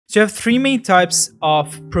So you have three main types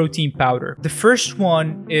of protein powder. The first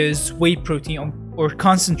one is whey protein or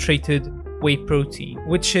concentrated whey protein,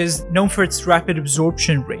 which is known for its rapid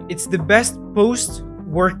absorption rate. It's the best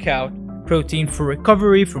post-workout protein for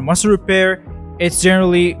recovery, for muscle repair. It's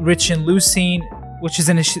generally rich in leucine, which is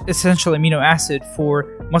an essential amino acid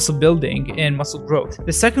for muscle building and muscle growth.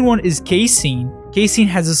 The second one is casein. Casein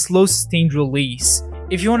has a slow sustained release.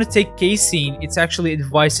 If you want to take casein, it's actually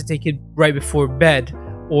advised to take it right before bed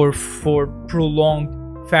or for prolonged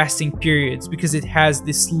fasting periods because it has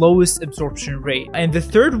the slowest absorption rate. And the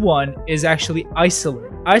third one is actually isolate.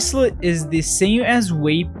 Isolate is the same as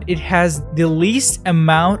whey. It has the least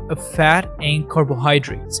amount of fat and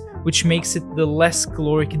carbohydrates, which makes it the less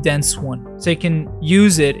caloric dense one. So you can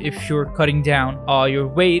use it if you're cutting down your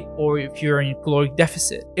weight or if you're in a caloric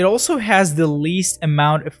deficit. It also has the least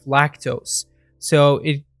amount of lactose. So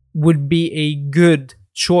it would be a good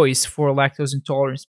choice for lactose intolerance